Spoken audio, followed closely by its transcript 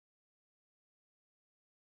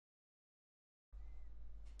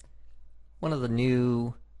One of the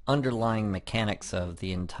new underlying mechanics of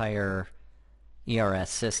the entire ERS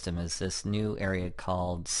system is this new area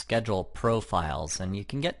called Schedule Profiles, and you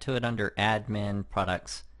can get to it under Admin,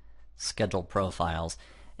 Products, Schedule Profiles.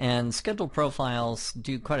 And Schedule Profiles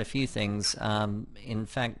do quite a few things. In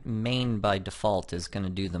fact, Main by default is going to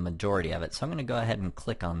do the majority of it. So I'm going to go ahead and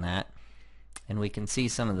click on that, and we can see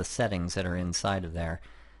some of the settings that are inside of there.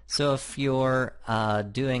 So if you're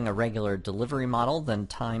doing a regular delivery model, then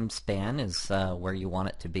time span is where you want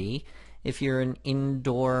it to be. If you're an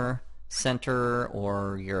indoor center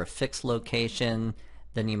or you're a fixed location,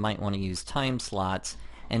 then you might want to use time slots.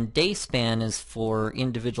 And day span is for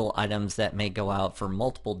individual items that may go out for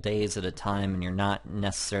multiple days at a time, and you're not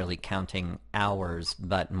necessarily counting hours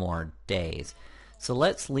but more days. So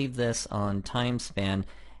let's leave this on time span.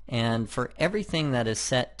 And for everything that is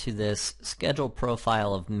set to this schedule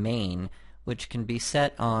profile of main, which can be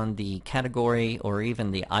set on the category or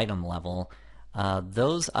even the item level,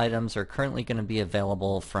 those items are currently going to be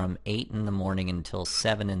available from 8 in the morning until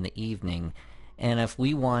 7 in the evening. And if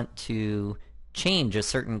we want to change a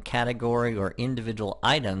certain category or individual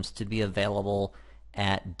items to be available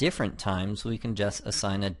at different times, we can just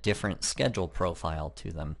assign a different schedule profile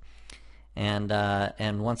to them.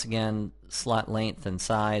 And once again, slot length and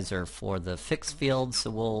size are for the fixed fields, so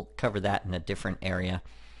we'll cover that in a different area.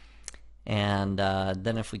 And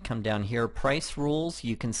then if we come down here, price rules,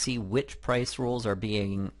 you can see which price rules are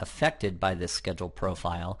being affected by this schedule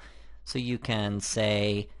profile. So you can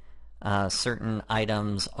say certain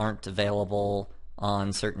items aren't available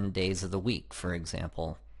on certain days of the week, for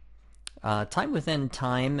example. Time within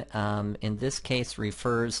time, in this case,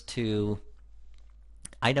 refers to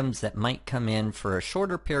items that might come in for a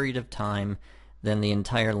shorter period of time than the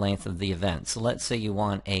entire length of the event. So let's say you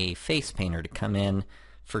want a face painter to come in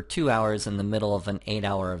for 2 hours in the middle of an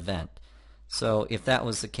 8-hour event. So if that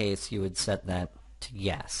was the case, you would set that to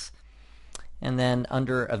yes. And then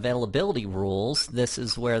under availability rules, this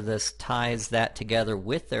is where this ties that together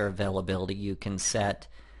with their availability. You can set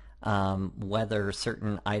whether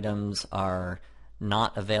certain items are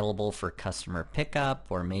not available for customer pickup,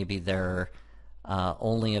 or maybe they're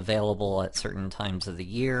only available at certain times of the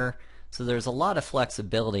year. So there's a lot of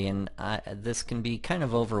flexibility, and this can be kind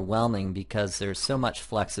of overwhelming because there's so much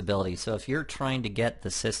flexibility. So if you're trying to get the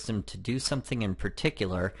system to do something in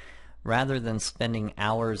particular, rather than spending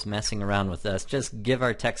hours messing around with us, just give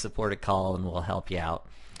our tech support a call and we'll help you out.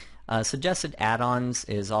 Suggested add-ons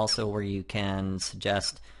is also where you can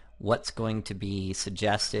suggest what's going to be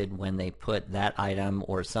suggested when they put that item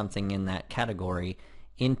or something in that category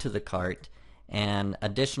into the cart. And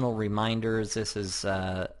additional reminders, this is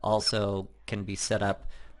also can be set up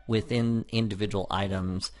within individual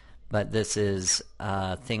items, but this is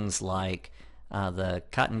things like the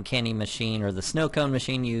cotton candy machine or the snow cone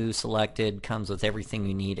machine you selected comes with everything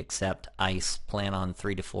you need except ice. Plan on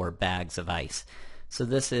 3 to 4 bags of ice. So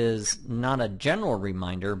this is not a general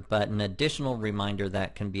reminder, but an additional reminder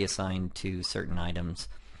that can be assigned to certain items.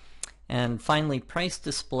 And finally, price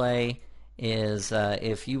display is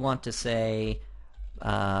if you want to say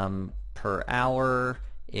per hour,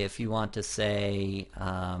 if you want to say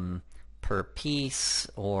per piece,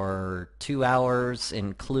 or 2 hours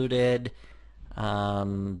included,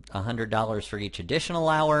 $100 for each additional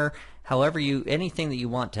hour. However, anything that you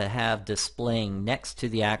want to have displaying next to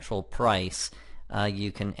the actual price,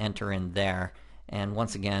 you can enter in there. And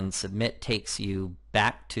once again, submit takes you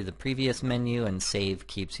back to the previous menu, and save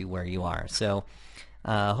keeps you where you are. So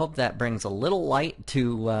hope that brings a little light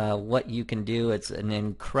to what you can do. It's an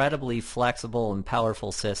incredibly flexible and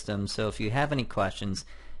powerful system, so if you have any questions,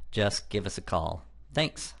 just give us a call.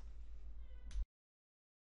 Thanks.